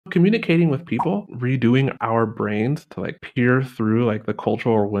communicating with people, redoing our brains to like peer through like the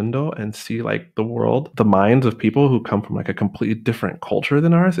cultural window and see like the world, the minds of people who come from like a completely different culture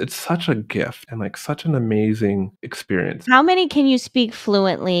than ours. It's such a gift and like such an amazing experience. How many can you speak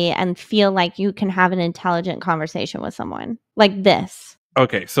fluently and feel like you can have an intelligent conversation with someone like this?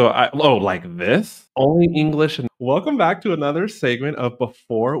 Okay, so like this? Only English. And welcome back to another segment of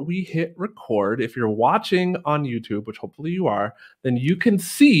Before We Hit Record. If you're watching on YouTube, which hopefully you are, then you can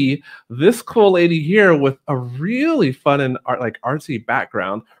see this cool lady here with a really fun and artsy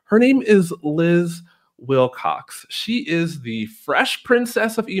background. Her name is Liz Wilcox. She is the fresh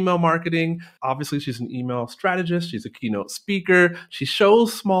princess of email marketing. Obviously, she's an email strategist. She's a keynote speaker. She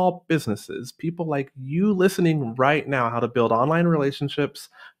shows small businesses, people like you listening right now, how to build online relationships,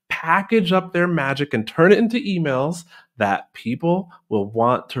 package up their magic, and turn it into emails that people will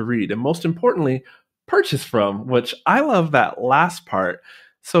want to read. And most importantly, purchase from, which I love that last part.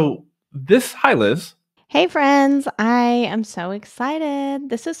 So hi, Liz. Hey friends, I am so excited.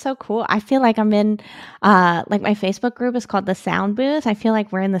 This is so cool. I feel like I'm in like my Facebook group is called the Sound Booth. I feel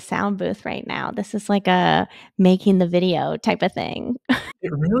like we're in the sound booth right now. This is like a making the video type of thing.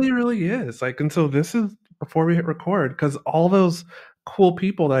 It really, really is. Like, and so this is before we hit record, because all those cool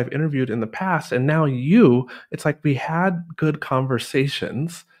people that I've interviewed in the past, and now it's like we had good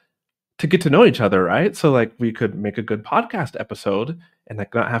conversations to get to know each other, right? So like we could make a good podcast episode and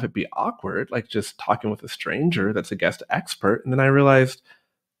like not have it be awkward, like just talking with a stranger that's a guest expert. And then I realized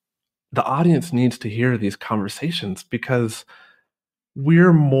the audience needs to hear these conversations because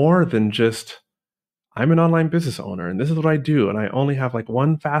we're more than just, I'm an online business owner and this is what I do. And I only have like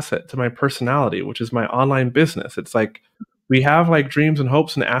one facet to my personality, which is my online business. It's like we have like dreams and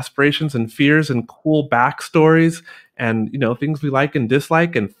hopes and aspirations and fears and cool backstories and, things we like and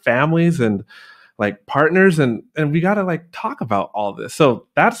dislike and families and like partners. And we got to like talk about all this. So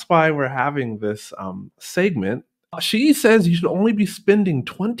that's why we're having this segment. She says you should only be spending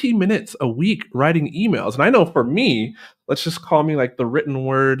 20 minutes a week writing emails. And I know for me, let's just call me like the written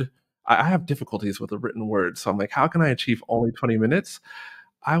word. I have difficulties with the written word. So I'm like, how can I achieve only 20 minutes?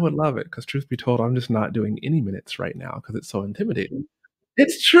 I would love it because truth be told, I'm just not doing any minutes right now because it's so intimidating.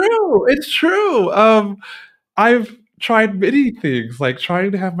 It's true. It's true. I've tried many things, like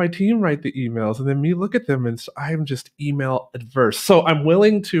trying to have my team write the emails and then me look at them and I'm just email adverse. So I'm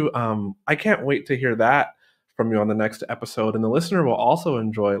willing to, I can't wait to hear that from you on the next episode. And the listener will also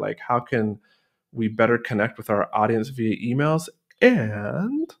enjoy like, how can we better connect with our audience via emails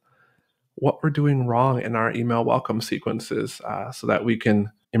and what we're doing wrong in our email welcome sequences so that we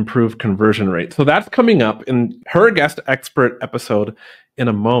can improve conversion rate. So that's coming up in her guest expert episode in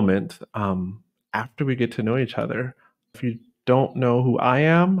a moment after we get to know each other. If you don't know who I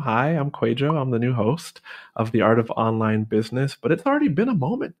am, hi, I'm QUÄY.jo. I'm the new host of The Art of Online Business, but it's already been a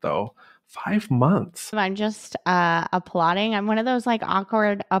moment though. 5 months. I'm just applauding. I'm one of those like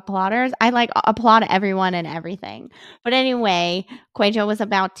awkward applauders. I like applaud everyone and everything. But anyway, QUÄY.jo was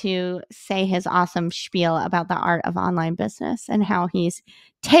about to say his awesome spiel about the art of online business and how he's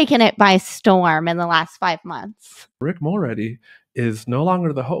taken it by storm in the last 5 months. Rick Mulready is no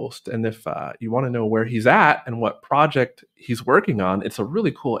longer the host. And if you want to know where he's at and what project he's working on, it's a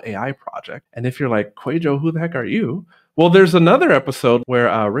really cool AI project. And if you're like, QUÄY.jo, who the heck are you? Well, there's another episode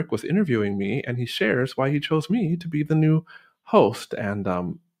where Rick was interviewing me and he shares why he chose me to be the new host. And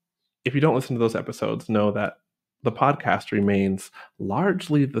if you don't listen to those episodes, know that the podcast remains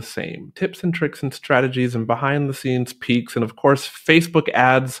largely the same. Tips and tricks and strategies and behind the scenes peaks. And of course, Facebook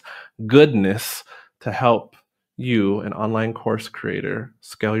ads goodness to help you, an online course creator,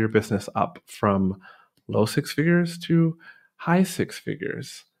 scale your business up from low 6 figures to high 6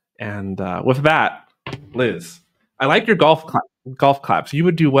 figures. And with that, Liz, I like your golf claps. You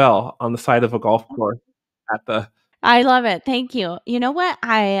would do well on the side of a golf course at the. I love it. Thank you. You know what?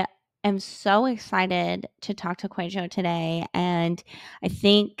 I am so excited to talk to QUÄY.jo today. And I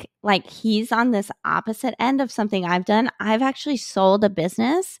think like he's on this opposite end of something I've done. I've actually sold a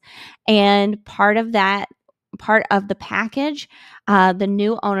business, and part of the package, the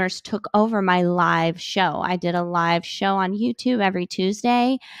new owners took over my live show. I did a live show on YouTube every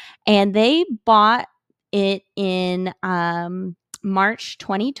Tuesday, and they bought it in March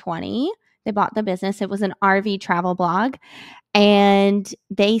 2020. They bought the business. It was an RV travel blog, and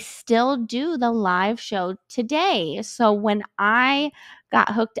they still do the live show today. So when I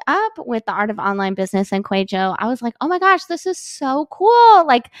got hooked up with the Art of Online Business and QUÄY.jo, I was like, oh my gosh, this is so cool.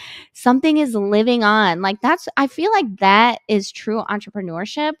 Like something is living on. Like I feel like that is true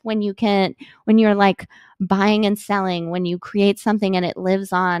entrepreneurship when you're like buying and selling, when you create something and it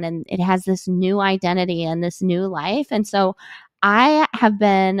lives on and it has this new identity and this new life. And so I have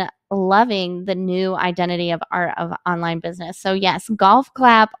been loving the new identity of art of online business. So yes, golf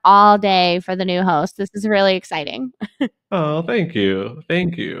clap all day for the new host. This is really exciting. Oh, thank you.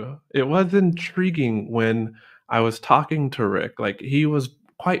 Thank you. It was intriguing when I was talking to Rick. Like, he was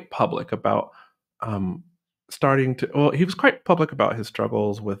quite public about um he was quite public about his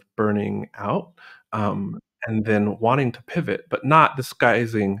struggles with burning out, and then wanting to pivot, but not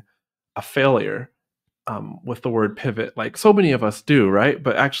disguising a failure with the word pivot, like so many of us do, right?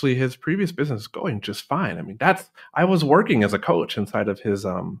 But actually, his previous business is going just fine. I mean, I was working as a coach inside of his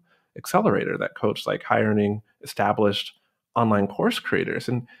accelerator that coached like high earning, established online course creators,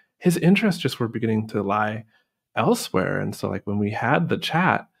 and his interests just were beginning to lie elsewhere. And so, like when we had the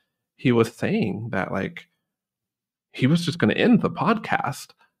chat, he was saying that like he was just going to end the podcast,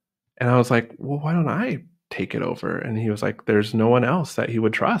 and I was like, well, why don't I take it over? And he was like, there's no one else that he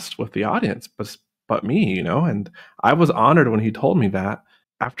would trust with the audience but me, you know? And I was honored when he told me that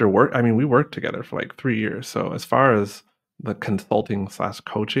after work. I mean, we worked together for like 3 years. So as far as the consulting slash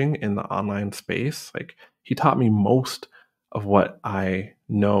coaching in the online space, like he taught me most of what I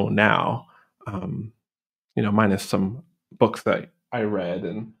know now, minus some books that I read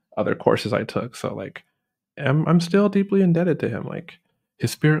and other courses I took. So like I'm still deeply indebted to him. Like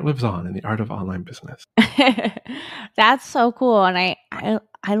his spirit lives on in the art of online business. That's so cool. And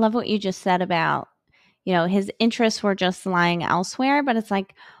I love what you just said about, his interests were just lying elsewhere, but it's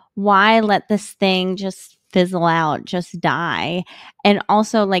like, why let this thing just fizzle out, just die? And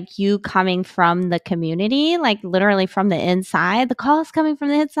also like you coming from the community, like literally from the inside, the call is coming from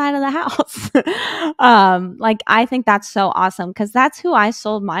the inside of the house. Like I think that's so awesome because that's who I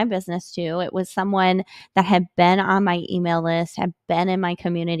sold my business to. It was someone that had been on my email list, had been in my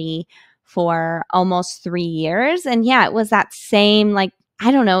community for almost 3 years. And yeah, it was that same like I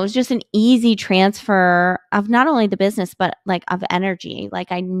don't know, it was just an easy transfer of not only the business, but like of energy.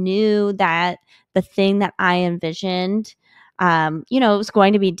 Like I knew that the thing that I envisioned, it was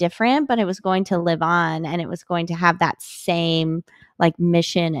going to be different, but it was going to live on and it was going to have that same like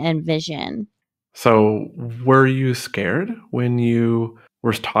mission and vision. So, were you scared when you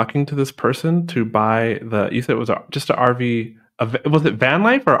were talking to this person to buy you said it was just a RV, was it Van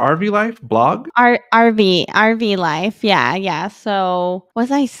Life or RV Life blog? RV life. Yeah, yeah. So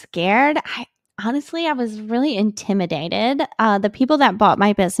was I scared? I was really intimidated. The people that bought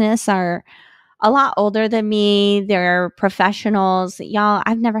my business are a lot older than me. They're professionals. Y'all,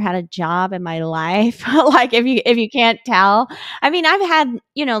 I've never had a job in my life. Like if you can't tell. I mean, I've had,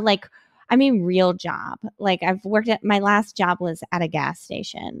 real job. Like I've worked at my last job was at a gas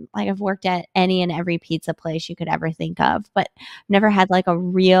station. Like I've worked at any and every pizza place you could ever think of, but never had like a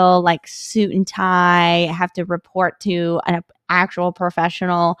real like suit and tie, have to report to an actual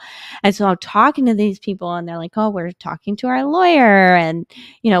professional. And so I'm talking to these people and they're like, "Oh, we're talking to our lawyer and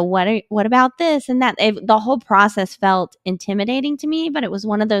what about this and that?" The whole process felt intimidating to me, but it was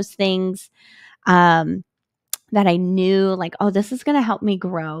one of those things that I knew like, oh, this is going to help me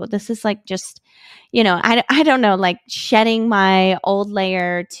grow. This is like just, I don't know, like shedding my old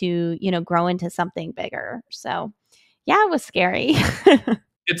layer to, grow into something bigger. So yeah, it was scary.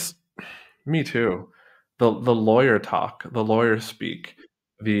 It's me too. The lawyer talk, the lawyer speak,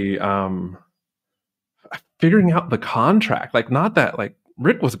 the figuring out the contract. Like not that like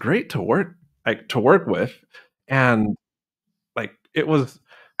Rick was great to work with, and like it was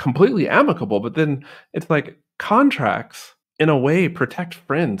completely amicable, but then it's like contracts in a way protect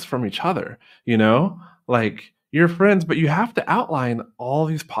friends from each other, you know? Like you're friends, but you have to outline all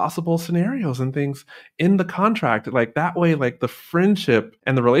these possible scenarios and things in the contract. Like that way, like the friendship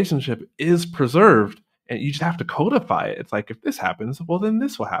and the relationship is preserved. And you just have to codify it. It's like if this happens, well, then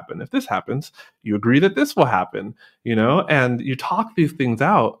this will happen. If this happens, you agree that this will happen, and you talk these things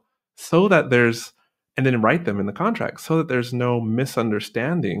out so that and then write them in the contract so that there's no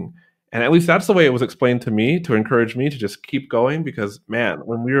misunderstanding. And at least that's the way it was explained to me to encourage me to just keep going because, man,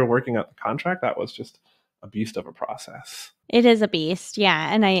 when we were working out the contract, that was just a beast of a process. It is a beast.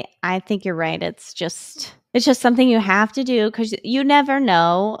 Yeah. And I think you're right. It's just something you have to do because you never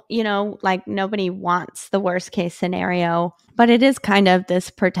know, like nobody wants the worst case scenario, but it is kind of this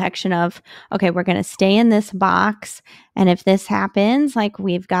protection of, okay, we're going to stay in this box. And if this happens, like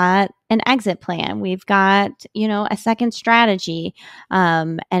we've got an exit plan, we've got, a second strategy.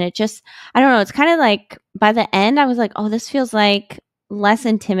 And it just, I don't know, it's kind of like by the end, I was like, oh, this feels like less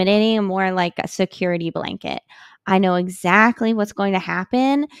intimidating and more like a security blanket. I know exactly what's going to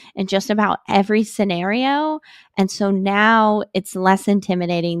happen in just about every scenario. And so now it's less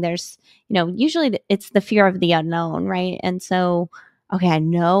intimidating. There's, usually it's the fear of the unknown, right? And so, okay, I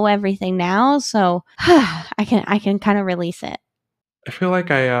know everything now. So I can kind of release it. I feel like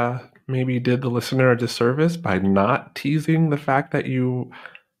I maybe did the listener a disservice by not teasing the fact that you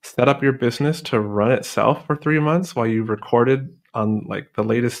set up your business to run itself for 3 months while you recorded on like the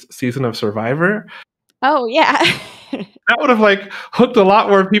latest season of Survivor. Oh, yeah. That would have like hooked a lot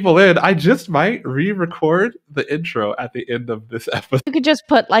more people in. I just might re-record the intro at the end of this episode You could just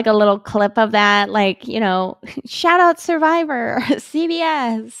put like a little clip of that, like, shout out Survivor,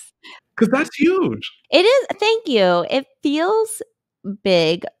 CBS. because that's huge. It is, thank you. It feels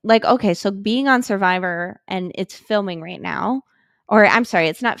big. Like, okay, so being on Survivor and it's filming right now, or I'm sorry,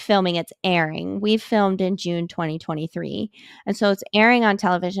 it's not filming, it's airing. We filmed in June 2023. And so it's airing on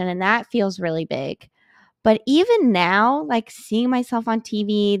television, and that feels really big. But even now, like seeing myself on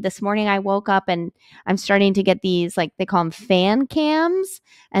TV, this morning I woke up and I'm starting to get these, like they call them fan cams.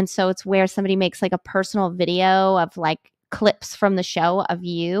 And so it's where somebody makes like a personal video of like clips from the show of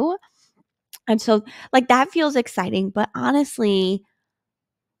you. And so, like, that feels exciting. But honestly,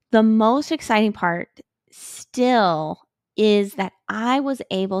 the most exciting part still is that I was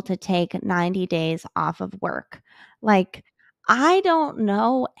able to take 90 days off of work. Like, I don't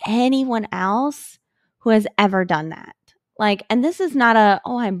know anyone else who has ever done that. Like, and this is not a,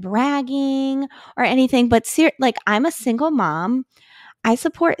 oh, I'm bragging or anything, but like, I'm a single mom. I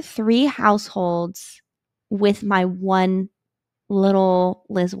support 3 households with my one little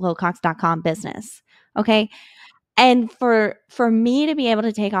LizWilcox.com business. Okay. And for me to be able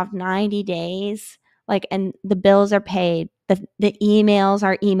to take off 90 days, like, and the bills are paid, the emails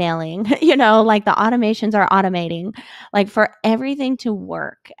are emailing, like the automations are automating, like for everything to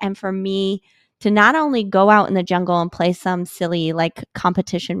work and for me to not only go out in the jungle and play some silly like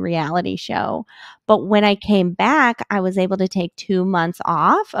competition reality show, but when I came back, I was able to take 2 months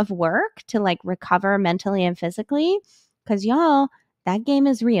off of work to like recover mentally and physically. Cause y'all, that game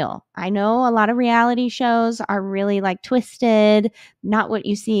is real. I know a lot of reality shows are really like twisted, not what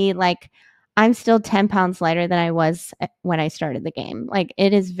you see. Like, I'm still 10 pounds lighter than I was when I started the game. Like,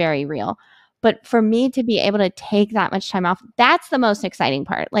 it is very real. But for me to be able to take that much time off, that's the most exciting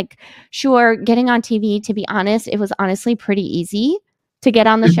part. Like, sure, getting on TV, to be honest, it was honestly pretty easy to get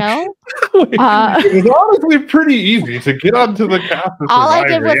on the show. It was honestly pretty easy to get onto the cast of All I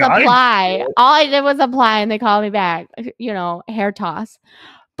did Survivor. was Yeah, apply. All I did was apply, and they called me back, hair toss.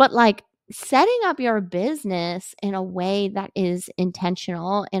 But like setting up your business in a way that is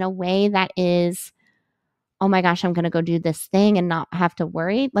intentional, in a way that is, oh my gosh, I'm going to go do this thing and not have to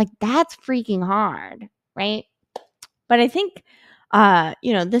worry, like that's freaking hard, right? But I think,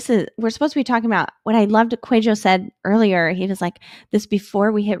 we're supposed to be talking about what I loved QUÄY.jo said earlier. He was like, this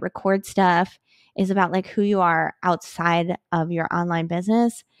before we hit record stuff is about like who you are outside of your online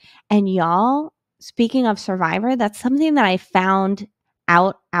business. And y'all, speaking of Survivor, that's something that I found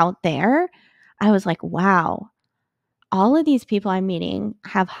out there. I was like, wow, all of these people I'm meeting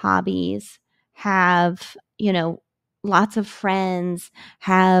have hobbies, have, lots of friends,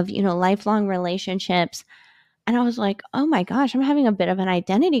 have, lifelong relationships, and I was like, oh my gosh, I'm having a bit of an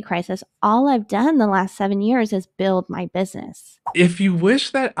identity crisis. All I've done the last 7 years is build my business. if you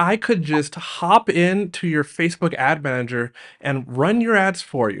wish that I could just hop into your Facebook ad manager and run your ads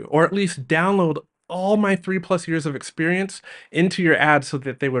for you, or at least download all my 3+ years of experience into your ads so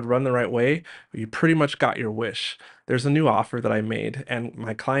that they would run the right way, you pretty much got your wish. There's a new offer that I made, and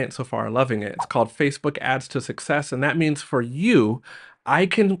my clients so far are loving it. It's called Facebook Ads to Success, and that means for you, I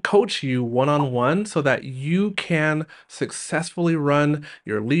can coach you one-on-one so that you can successfully run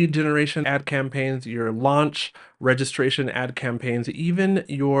your lead generation ad campaigns, your launch registration ad campaigns, even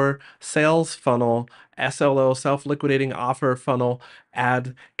your sales funnel, SLO, self-liquidating offer funnel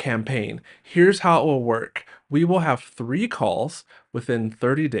ad campaign. Here's how it will work. We will have 3 calls within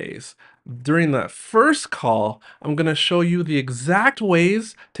 30 days. During the first call, I'm going to show you the exact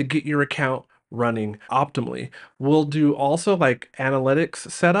ways to get your account running optimally. We'll do also like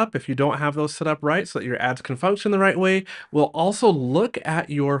analytics setup if you don't have those set up right so that your ads can function the right way. We'll also look at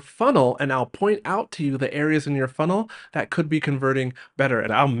your funnel and I'll point out to you the areas in your funnel that could be converting better.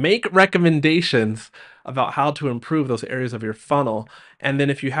 And I'll make recommendations about how to improve those areas of your funnel. And then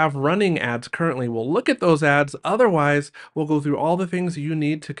if you have running ads currently, we'll look at those ads. Otherwise, we'll go through all the things you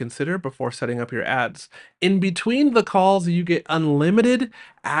need to consider before setting up your ads. In between the calls, you get unlimited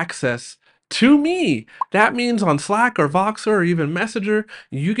access to me. That means on Slack or Voxer or even Messenger,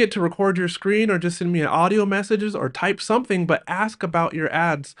 you get to record your screen or just send me an audio messages or type something, but ask about your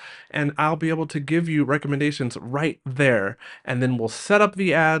ads and I'll be able to give you recommendations right there. And then we'll set up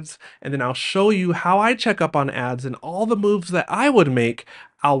the ads and then I'll show you how I check up on ads and all the moves that I would make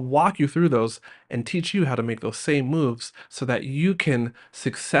I'll walk you through those and teach you how to make those same moves so that you can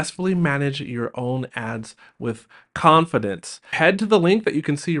successfully manage your own ads with confidence. Head to the link that you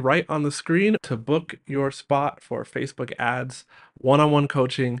can see right on the screen to book your spot for Facebook ads one-on-one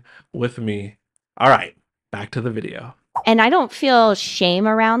coaching with me. All right, back to the video. And I don't feel shame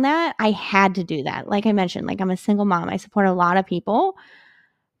around that. I had to do that. Like I mentioned, like I'm a single mom. I support a lot of people,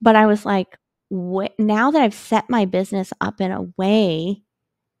 but I was like, now that I've set my business up in a way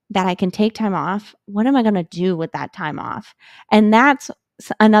that I can take time off, what am I going to do with that time off? And that's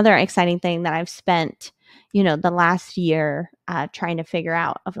another exciting thing that I've spent, the last year trying to figure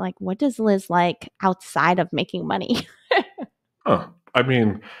out of like, what does Liz like outside of making money? Huh. I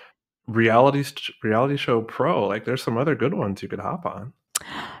mean, reality show pro, like there's some other good ones you could hop on.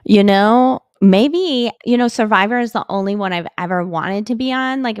 Maybe, Survivor is the only one I've ever wanted to be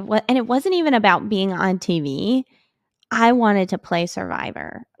on. Like, and it wasn't even about being on TV. I wanted to play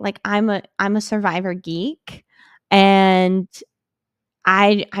Survivor. Like, I'm a Survivor geek, and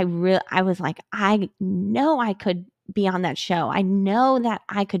I was like, I know I could be on that show. I know that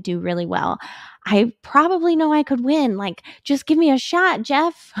I could do really well. I probably know I could win. Like, just give me a shot,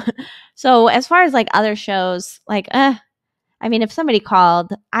 Jeff. So as far as like other shows, like, I mean, if somebody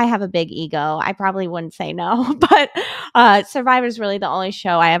called, I have a big ego. I probably wouldn't say no. But Survivor is really the only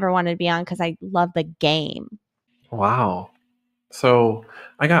show I ever wanted to be on because I love the game. Wow. So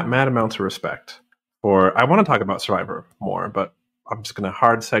I got mad amounts of respect for, I want to talk about Survivor more, but I'm just going to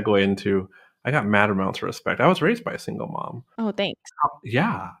hard segue into, I got mad amounts of respect. I was raised by a single mom. Oh, thanks.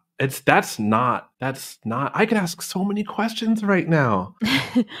 Yeah. That's not, I could ask so many questions right now.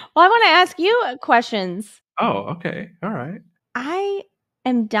 Well, I want to ask you questions. Oh, okay. All right. I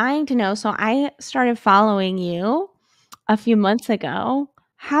am dying to know. So I started following you a few months ago.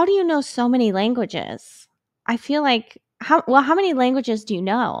 How do you know so many languages? I feel like how many languages do you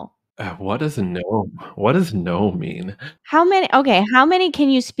know? What does no? What does no mean? How many can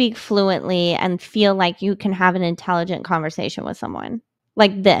you speak fluently and feel like you can have an intelligent conversation with someone?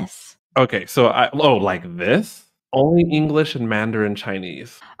 Like this. Okay, so like this? Only English and Mandarin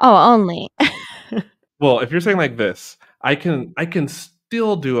Chinese. Oh, only. Well, if you're saying like this, I can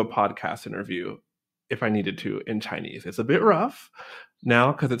still do a podcast interview if I needed to in Chinese. It's a bit rough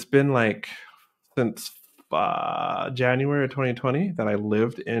now because it's been like since January of 2020 that I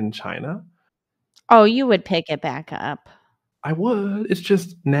lived in China. Oh, you would pick it back up. I would. It's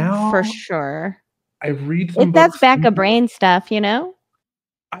just now For sure. I read some That's books. back of brain stuff, you know?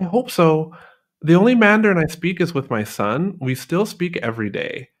 I hope so. The only Mandarin I speak is with my son. We still speak every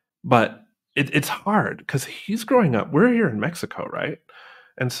day, but it's hard because he's growing up. We're here in Mexico, right?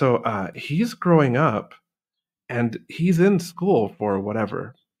 And so he's growing up and he's in school for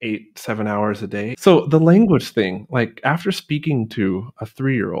whatever, 7 hours a day. So the language thing, like after speaking to a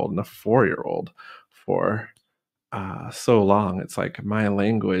 3-year-old and a 4-year-old for so long, it's like my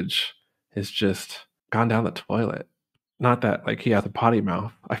language has just gone down the toilet. Not that like he has a potty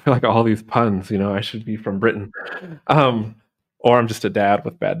mouth. I feel like all these puns, I should be from Britain. Um, or I'm just a dad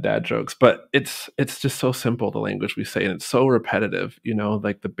with bad dad jokes. But it's just so simple, the language we say, and it's so repetitive,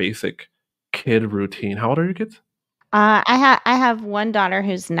 like the basic kid routine. How old are your kids? I have one daughter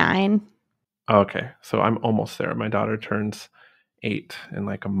who's 9. Okay, so I'm almost there. My daughter turns 8 in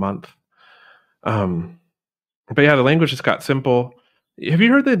like a month. But yeah, the language just got simple. Have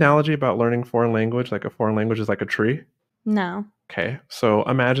you heard the analogy about learning foreign language? Like a foreign language is like a tree. No. Okay, so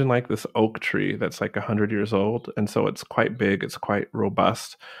imagine like this oak tree that's like 100 years old, and so it's quite big, it's quite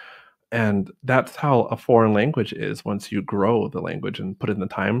robust, and that's how a foreign language is once you grow the language and put in the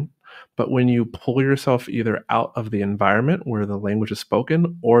time. But when you pull yourself either out of the environment where the language is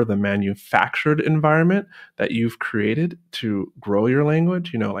spoken or the manufactured environment that you've created to grow your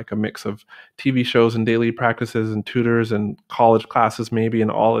language, like a mix of TV shows and daily practices and tutors and college classes maybe and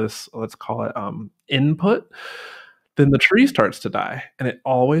all this, let's call it input, then the tree starts to die, and it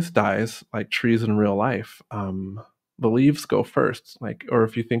always dies like trees in real life. The leaves go first, like, or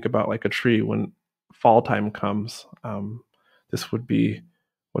if you think about like a tree when fall time comes, this would be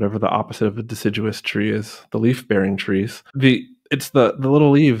whatever the opposite of a deciduous tree is, the leaf-bearing trees. It's the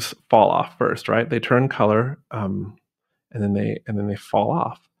little leaves fall off first, right? They turn color, and then they fall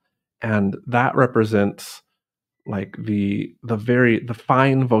off, and that represents like the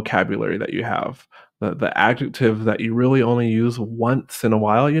fine vocabulary that you have, the adjective that you really only use once in a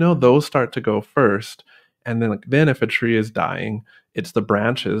while, those start to go first. And then if a tree is dying, it's the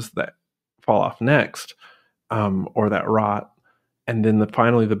branches that fall off next, or that rot, and then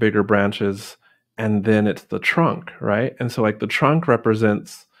finally the bigger branches, and then it's the trunk, right? And so like the trunk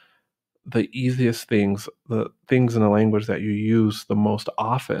represents the easiest things, the things in a language that you use the most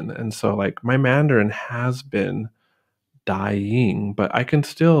often. And so, like, my Mandarin has been dying, but I can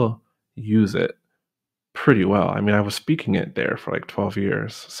still use it pretty well. I mean, I was speaking it there for like 12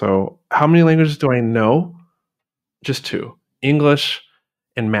 years. So, how many languages do I know? Just two: English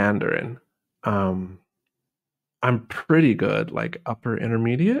and Mandarin. Um, I'm pretty good, like upper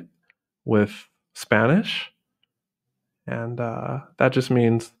intermediate with Spanish. And that just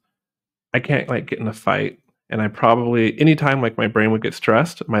means I can't like get in a fight. And I probably, anytime like my brain would get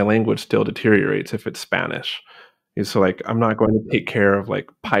stressed, my language still deteriorates if it's Spanish. And so like I'm not going to take care of like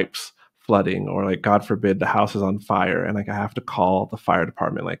pipes flooding or like God forbid the house is on fire and like I have to call the fire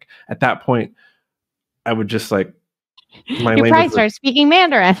department. Like at that point, I would just like my You language probably would start speaking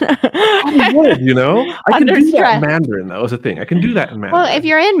Mandarin. probably would, you know? I can Under do that in stress. Mandarin though, is a thing. I can do that in Well, if Mandarin.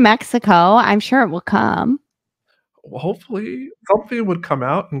 you're in Mexico, I'm sure it will come. Well, hopefully something would come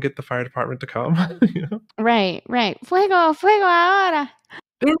out and get the fire department to come. You know? Right, right. Fuego, fuego ahora.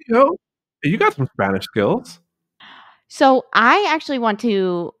 There we go. You got some Spanish skills. So I actually want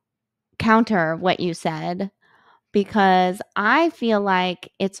to counter what you said because I feel like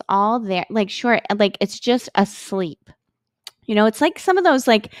it's all there. Like, sure, like it's just asleep. You know, it's like some of those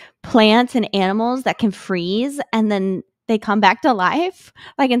like plants and animals that can freeze and then they come back to life.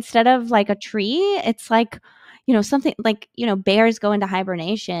 Like instead of like a tree, it's like, you know, something like, you know, bears go into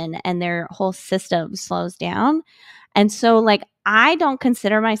hibernation and their whole system slows down. And so, like, I don't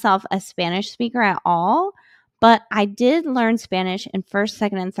consider myself a Spanish speaker at all, but I did learn Spanish in first,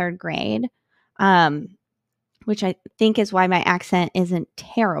 second, and third grade, um, which I think is why my accent isn't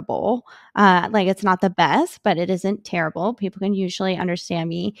terrible. Like, it's not the best, but it isn't terrible. People can usually understand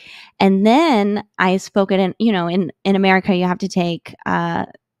me. And then I spoke it in, you know, in America, you have to take,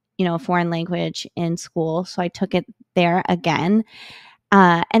 you know, a foreign language in school. So I took it there again.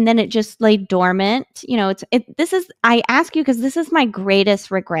 And then it just lay dormant. You know, this is, I ask you because this is my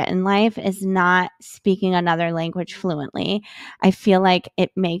greatest regret in life is not speaking another language fluently. I feel like it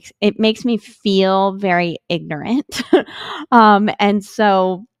makes me feel very ignorant. And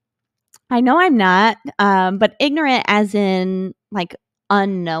so I know I'm not, but ignorant as in like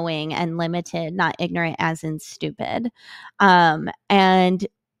unknowing and limited, not ignorant as in stupid. And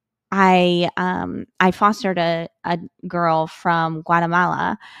I fostered a girl from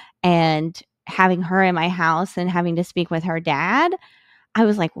Guatemala, and having her in my house and having to speak with her dad, I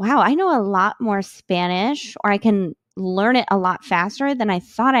was like, wow, I know a lot more Spanish, or I can learn it a lot faster than I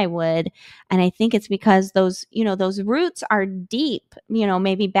thought I would. And I think it's because those, you know, those roots are deep, you know,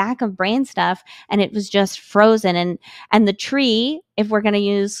 maybe back of brain stuff, and it was just frozen. And the tree, if we're going to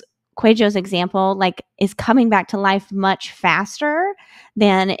use QUÄY.jo's example, like is coming back to life much faster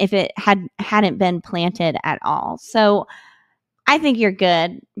than if it hadn't been planted at all. So I think you're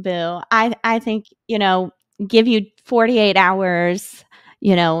good, Boo. I think, you know, give you 48 hours,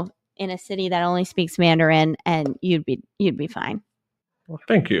 you know, in a city that only speaks Mandarin and you'd be fine. Well,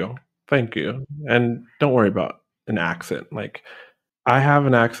 thank you. Thank you. And don't worry about an accent. Like, I have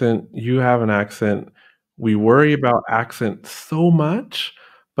an accent, you have an accent. We worry about accent so much,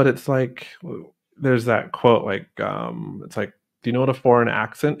 but it's like there's that quote like it's like, do you know what a foreign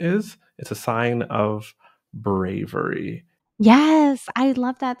accent is? It's a sign of bravery. Yes, I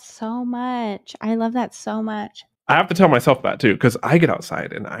love that so much. I love that so much. I have to tell myself that too, because I get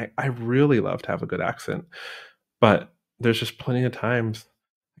outside and I really love to have a good accent. But there's just plenty of times.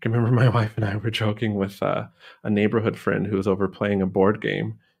 I can remember my wife and I were joking with a neighborhood friend who was over playing a board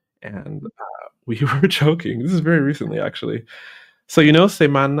game, and we were joking. This is very recently, actually. So you know,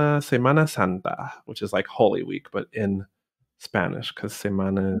 Semana Santa, which is like Holy Week, but in Spanish, because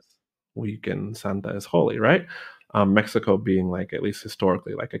Semana is week and Santa is holy, right? Mexico being like at least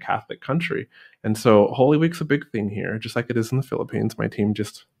historically like a Catholic country, and so Holy Week's a big thing here, just like it is in the Philippines. My team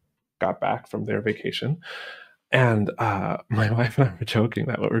just got back from their vacation, and my wife and I were joking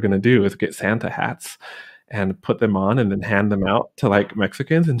that what we're gonna do is get Santa hats and put them on and then hand them out to like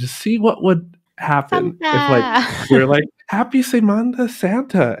Mexicans and just see what would happen if like Santa. we're like Happy Semana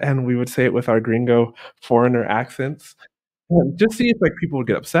Santa and we would say it with our gringo foreigner accents. And just see if like people would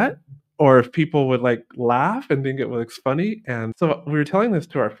get upset or if people would like laugh and think it was funny. And so we were telling this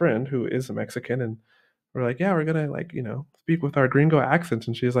to our friend who is a Mexican, and we're like, yeah, we're gonna like, you know, speak with our gringo accents.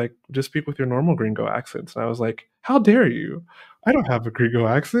 And she's like, just speak with your normal gringo accents. And I was like, how dare you? I don't have a gringo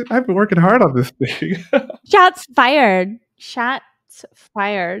accent. I've been working hard on this thing. Shots fired. Shots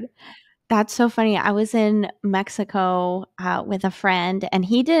fired. That's so funny. I was in Mexico with a friend, and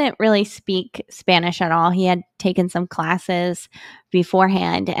he didn't really speak Spanish at all. He had taken some classes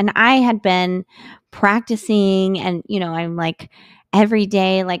beforehand, and I had been practicing. And you know, I'm like every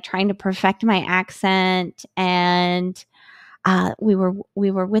day, like trying to perfect my accent. And we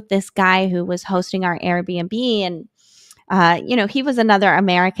were with this guy who was hosting our Airbnb, and he was another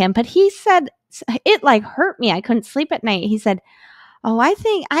American, but he said it like hurt me. I couldn't sleep at night. He said, "Oh, I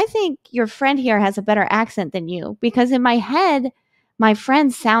think your friend here has a better accent than you," because in my head, my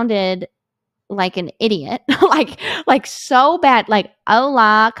friend sounded like an idiot, like so bad, like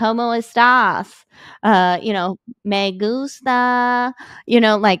 "Hola, cómo estás?" "Me gusta,"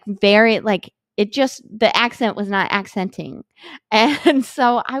 like very like it just the accent was not accenting. And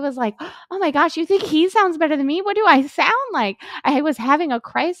so I was like, "Oh my gosh, you think he sounds better than me? What do I sound like?" I was having a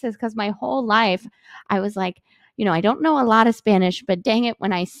crisis because my whole life I was like, I don't know a lot of Spanish, but dang it,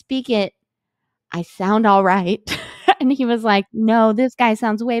 when I speak it, I sound all right. And he was like, "No, this guy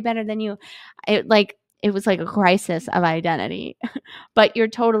sounds way better than you." It was like a crisis of identity. But you're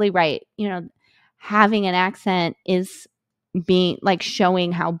totally right. Having an accent is being like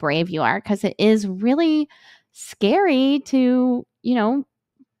showing how brave you are, because it is really scary to,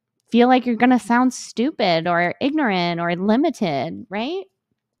 feel like you're going to sound stupid or ignorant or limited, right?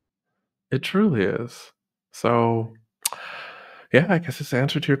 It truly is. So, yeah, I guess it's the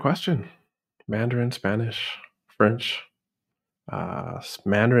answer to your question. Mandarin, Spanish, French.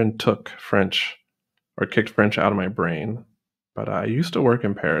 Mandarin took French or kicked French out of my brain. But I used to work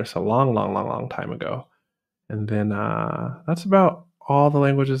in Paris a long, long, long, long time ago. And then that's about all the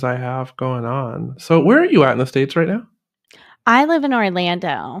languages I have going on. So, where are you at in the States right now? I live in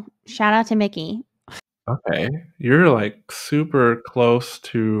Orlando. Shout out to Mickey. Okay. You're like super close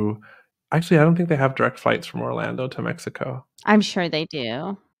to. Actually, I don't think they have direct flights from Orlando to Mexico. I'm sure they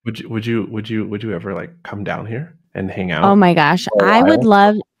do. Would you ever like come down here and hang Oh out my gosh, for a I would while,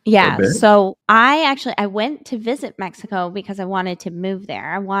 love. for a Yeah, bit? so I went to visit Mexico because I wanted to move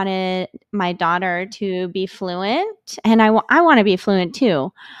there. I wanted my daughter to be fluent, and I wanna be fluent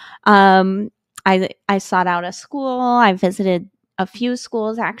too. Um, I sought out a school, I visited a few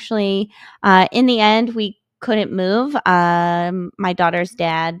schools actually. In the end, we couldn't move. My daughter's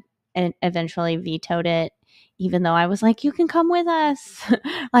dad eventually vetoed it, even though I was like, "You can come with us."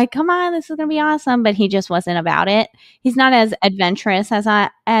 Like, "Come on, this is gonna be awesome," but he just wasn't about it. He's not as adventurous as I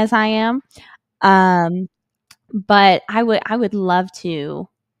am. Um, but I would love to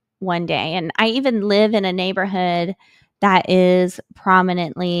one day, and I even live in a neighborhood that is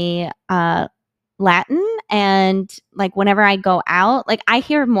prominently, Latin, and, like, whenever I go out, like, I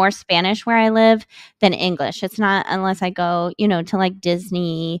hear more Spanish where I live than English. It's not unless I go, to, like,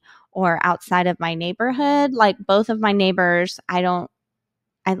 Disney or outside of my neighborhood. Like, both of my neighbors, I'm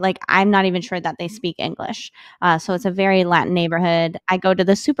not even sure that they speak English. So it's a very Latin neighborhood. I go to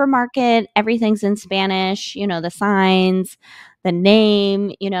the supermarket, everything's in Spanish, the signs, the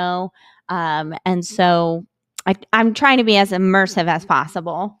name, and so I'm trying to be as immersive as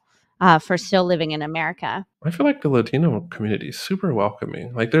possible for still living in America. I feel like the Latino community is super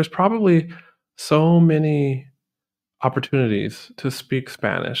welcoming. Like, there's probably so many opportunities to speak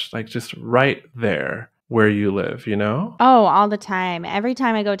Spanish, like just right there where you live, you know? Oh, all the time. Every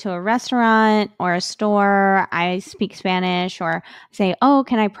time I go to a restaurant or a store, I speak Spanish or say, "Oh,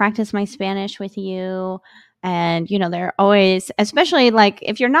 can I practice my Spanish with you?" And, they're always, especially like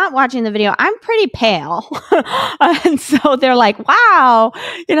if you're not watching the video, I'm pretty pale. And so they're like, "Wow,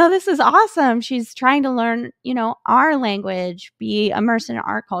 this is awesome. She's trying to learn, our language, be immersed in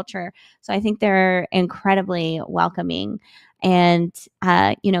our culture." So I think they're incredibly welcoming. And,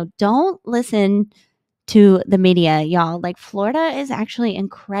 don't listen to the media, y'all. Like, Florida is actually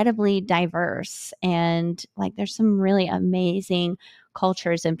incredibly diverse, and like there's some really amazing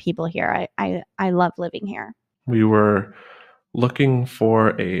cultures and people here. I love living here. We were looking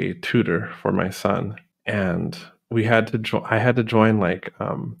for a tutor for my son, and I had to join like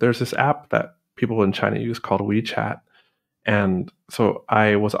there's this app that people in China use called WeChat. And so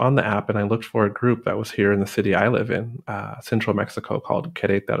I was on the app and I looked for a group that was here in the city I live in, central Mexico, called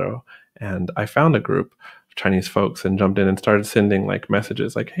Querétaro. And I found a group of Chinese folks and jumped in and started sending like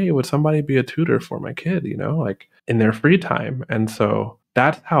messages like, "Hey, would somebody be a tutor for my kid, like in their free time?" And so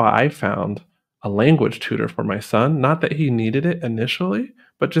that's how I found a language tutor for my son. Not that he needed it initially,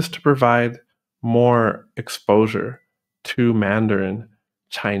 but just to provide more exposure to Mandarin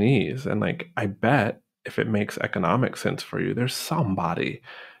Chinese. And like, I bet if it makes economic sense for you, there's somebody,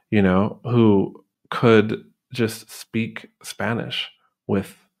 who could just speak Spanish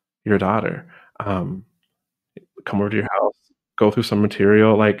with your daughter. Um, Come over to your house, go through some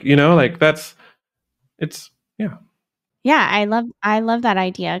material, like, like it's, yeah. Yeah, I love that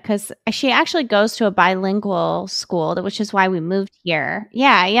idea because she actually goes to a bilingual school, which is why we moved here.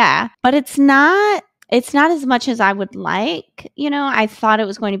 Yeah, yeah, but it's not. It's not as much as I would like. I thought it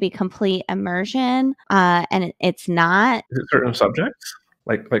was going to be complete immersion, and it's not. Is it certain subjects?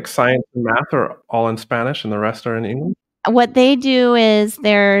 Like science and math are all in Spanish and the rest are in English? What they do is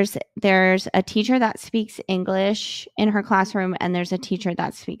there's a teacher that speaks English in her classroom, and there's a teacher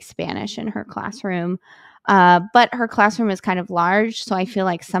that speaks Spanish in her classroom. But her classroom is kind of large, so I feel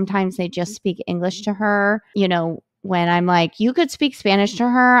like sometimes they just speak English to her. When I'm like, you could speak Spanish to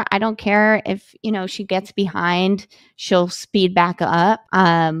her. I don't care if she gets behind, she'll speed back up.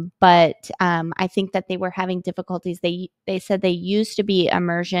 But I think that they were having difficulties. They said they used to be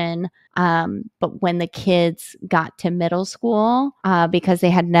immersion, but when the kids got to middle school, because they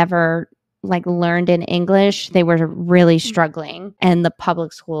had never learned in English, they were really struggling, and the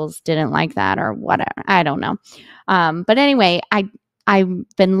public schools didn't like that or whatever. I don't know. But anyway, I've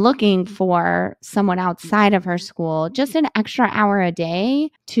been looking for someone outside of her school, just an extra hour a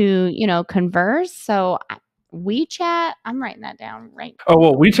day to converse. So WeChat, I'm writing that down right. Oh,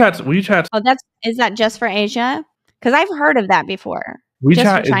 well, WeChat's Oh, is that just for Asia? Because I've heard of that before. Just for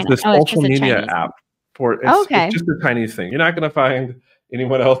WeChat is China. the Oh, it's social just a media Chinese. app for Okay. it's just a Chinese thing. You're not gonna find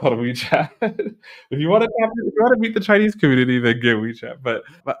anyone else on WeChat. If you want to meet the Chinese community, then get WeChat. But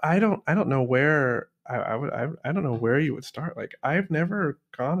I don't know where I don't know where you would start. Like, I've never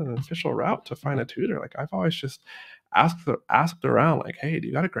gone an official route to find a tutor. Like, I've always just asked around, like, hey, do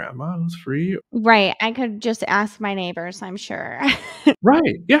you got a grandma who's free? Right. I could just ask my neighbors, I'm sure.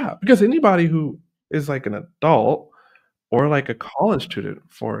 Right. Yeah. Because anybody who is like an adult or like a college student,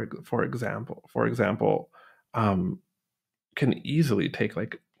 for example, um, can easily take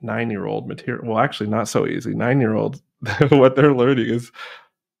like 9-year-old material. Well, actually, not so easy. 9-year-olds, what they're learning is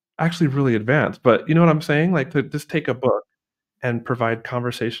actually really advanced. But you know what I'm saying? Like, to just take a book and provide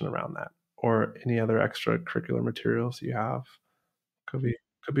conversation around that, or any other extracurricular materials you have, could be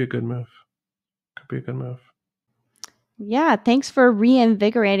could be a good move. Could be a good move. Yeah. Thanks for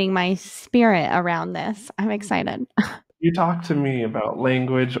reinvigorating my spirit around this. I'm excited. You talk to me about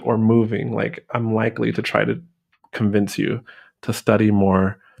language or moving, like, I'm likely to try to convince you to study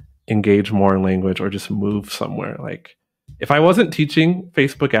more, engage more in language, or just move somewhere. Like, if I wasn't teaching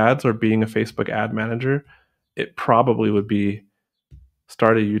Facebook ads or being a Facebook ad manager, it probably would be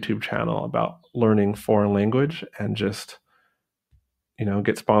start a YouTube channel about learning foreign language and just,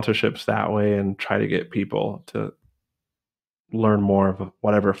 get sponsorships that way and try to get people to learn more of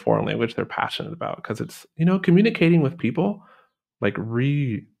whatever foreign language they're passionate about. Because it's, communicating with people, like,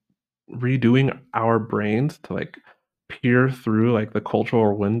 redoing our brains to like peer through like the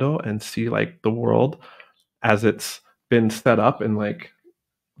cultural window and see like the world as it's been set up in like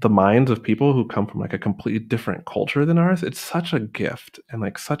the minds of people who come from like a completely different culture than ours. It's such a gift and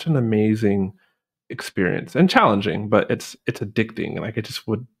like such an amazing experience, and challenging, but it's addicting, and like I just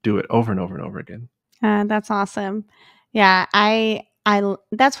would do it over and over and over again. That's awesome. Yeah,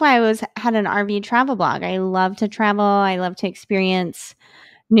 that's why I had an RV travel blog. I love to travel. I love to experience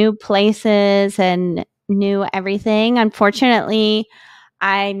new places and new everything. Unfortunately,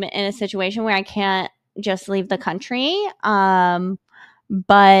 I'm in a situation where I can't just leave the country.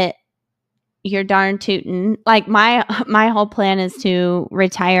 But you're darn tootin'. Like, my whole plan is to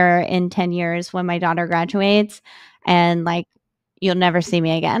retire in 10 years when my daughter graduates, and like, you'll never see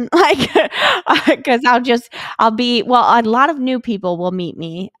me again. Like, because I'll be, well, a lot of new people will meet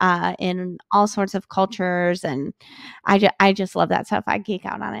me in all sorts of cultures, and I just love that stuff. I geek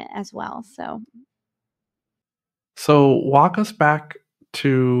out on it as well. So walk us back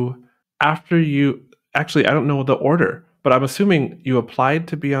to after you actually, I don't know the order, but I'm assuming you applied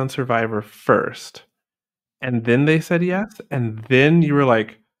to be on Survivor first, and then they said yes, and then you were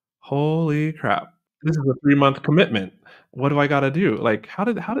like, "Holy crap. This is a 3-month commitment. What do I gotta do?" Like, how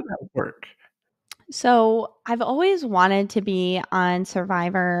did that work? So I've always wanted to be on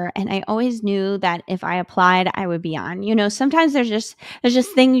Survivor, and I always knew that if I applied, I would be on. Sometimes there's just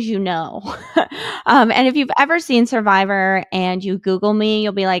things and if you've ever seen Survivor and you Google me,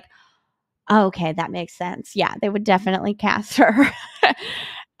 you'll be like, oh, okay, that makes sense. Yeah, they would definitely cast her.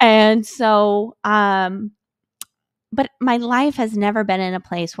 And so, but my life has never been in a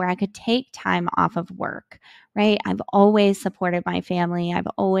place where I could take time off of work, right? I've always supported my family. I've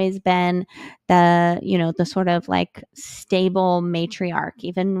always been the sort of like stable matriarch,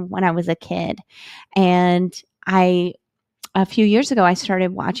 even when I was a kid. And a few years ago, I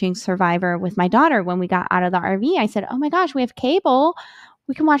started watching Survivor with my daughter when we got out of the RV. I said, oh my gosh, we have cable.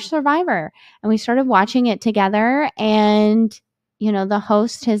 We can watch Survivor. And we started watching it together. And the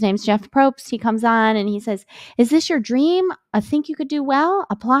host, his name's Jeff Probst, he comes on and he says, is this your dream? I think you could do well.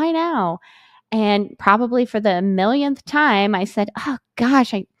 Apply now. And probably for the millionth time, I said, oh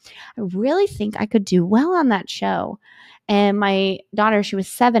gosh, I really think I could do well on that show. And my daughter, she was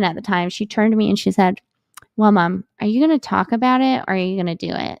 7 at the time, she turned to me and she said, well, Mom, are you going to talk about it or are you going to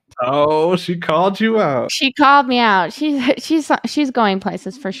do it? Oh, she called you out. She called me out. She's going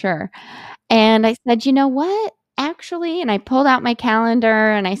places for sure. And I said, you know what? Actually, and I pulled out my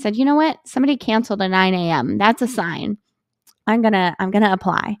calendar and I said, you know what? Somebody canceled at 9 a.m. That's a sign. I'm gonna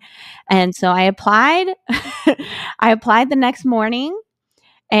apply. And so I applied. I applied the next morning.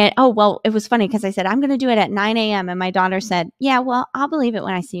 And oh well, it was funny because I said, I'm gonna do it at 9 a.m. And my daughter said, yeah, well, I'll believe it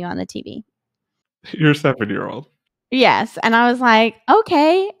when I see you on the TV. Your 7-year-old. Yes. And I was like,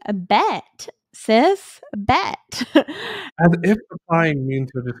 okay, bet, sis, bet. As if applying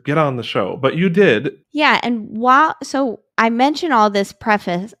means to just get on the show, but you did. Yeah, and so I mention all this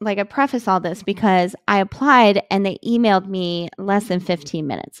I preface all this because I applied and they emailed me less than 15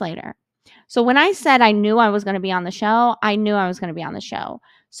 minutes later. So when I said I knew I was going to be on the show, I knew I was going to be on the show.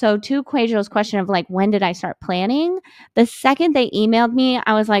 So to QUAY.jo's question of like, when did I start planning? The second they emailed me,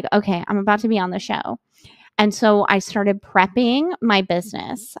 I was like, okay, I'm about to be on the show. And so I started prepping my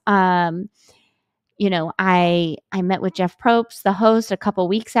business. I met with Jeff Probst, the host, a couple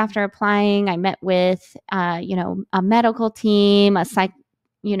weeks after applying. I met with, a medical team, a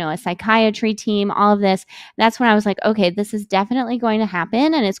psychiatry team, all of this. That's when I was like, okay, this is definitely going to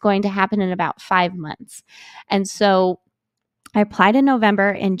happen, and it's going to happen in about 5 months. And so I applied in November.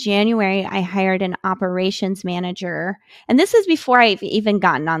 In January, I hired an operations manager. And this is before I've even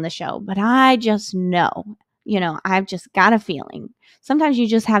gotten on the show, but I just know, I've just got a feeling. Sometimes you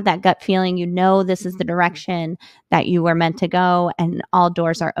just have that gut feeling, this is the direction that you were meant to go and all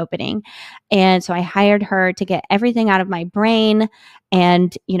doors are opening. And so I hired her to get everything out of my brain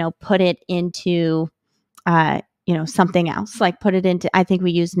and, put it into something else, like put it into, I think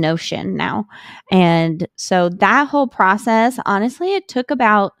we use Notion now. And so that whole process, honestly, it took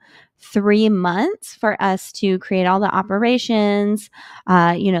about 3 months for us to create all the operations,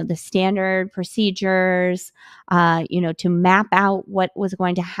 the standard procedures, to map out what was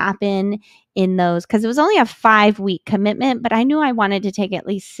going to happen in those, because it was only a 5-week commitment, but I knew I wanted to take at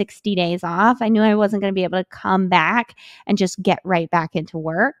least 60 days off. I knew I wasn't going to be able to come back and just get right back into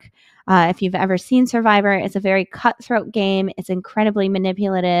work. If you've ever seen Survivor, it's a very cutthroat game. It's incredibly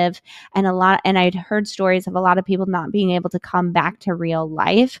manipulative, and I'd heard stories of a lot of people not being able to come back to real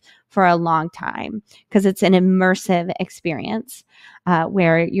life for a long time because it's an immersive experience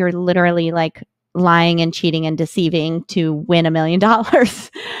where you're literally like lying and cheating and deceiving to win $1 million.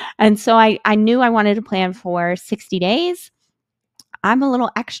 And so I knew I wanted to plan for 60 days. I'm a little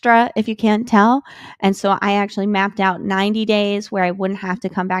extra, if you can't tell. And so I actually mapped out 90 days where I wouldn't have to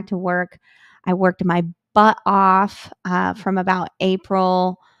come back to work. I worked my butt off from about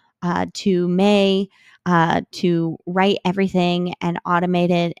April to May to write everything and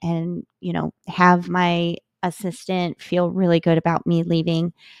automate it and, have my assistant feel really good about me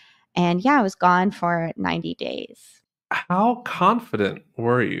leaving. And yeah, I was gone for 90 days. How confident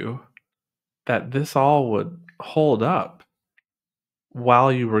were you that this all would hold up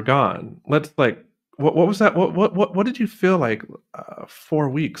while you were gone? What was that? What did you feel like 4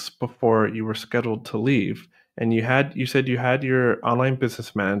 weeks before you were scheduled to leave? And you said you had your online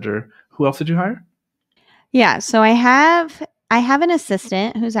business manager. Who else did you hire? Yeah, so I have an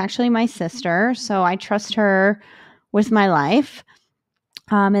assistant who's actually my sister, so I trust her with my life.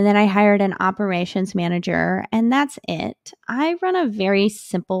 And then I hired an operations manager, and that's it. I run a very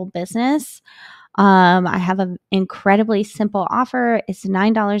simple business. I have an incredibly simple offer. It's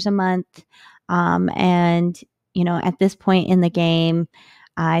 $9 a month. And, at this point in the game,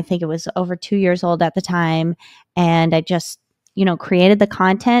 I think it was over 2 years old at the time. And I just, created the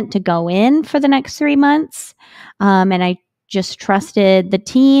content to go in for the next 3 months. And I just trusted the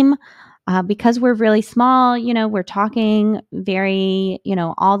team. Because we're really small, we're talking very,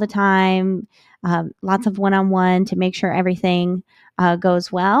 all the time, lots of one-on-one to make sure everything goes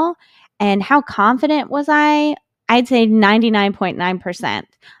well. And how confident was I? I'd say 99.9%.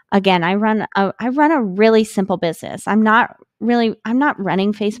 Again, I run a really simple business. I'm not running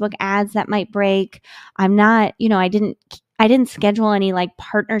Facebook ads that might break. I'm not, I didn't schedule any like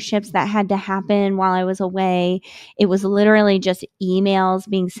partnerships that had to happen while I was away. It was literally just emails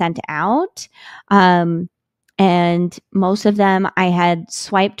being sent out. And most of them I had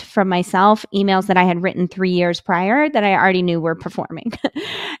swiped from myself, emails that I had written 3 years prior that I already knew were performing.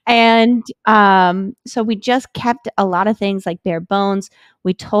 And so we just kept a lot of things like bare bones.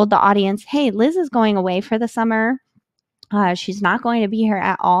 We told the audience, hey, Liz is going away for the summer. She's not going to be here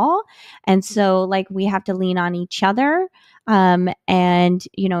at all. And so like we have to lean on each other. and,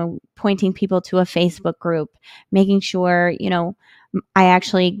 pointing people to a Facebook group, making sure, I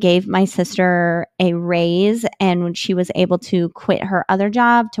actually gave my sister a raise, and when she was able to quit her other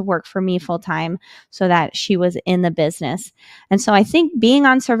job to work for me full time so that she was in the business. And so I think being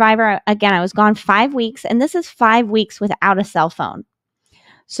on Survivor, again, I was gone 5 weeks, and this is 5 weeks without a cell phone.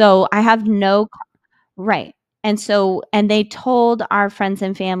 So I have no, right. And they told our friends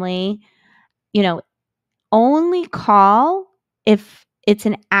and family, you know, only call if it's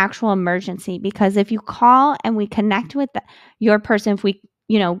an actual emergency, because if you call and we connect with your person, if we,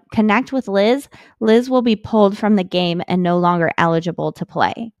 connect with Liz, Liz will be pulled from the game and no longer eligible to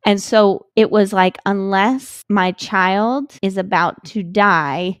play. And so it was like, unless my child is about to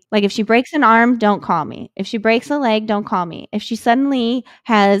die, like if she breaks an arm, don't call me. If she breaks a leg, don't call me. If she suddenly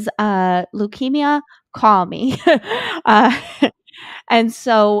has leukemia, call me. uh, and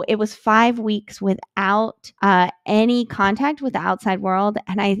so it was 5 weeks without any contact with the outside world.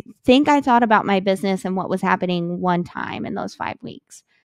 And I think I thought about my business and what was happening one time in those 5 weeks.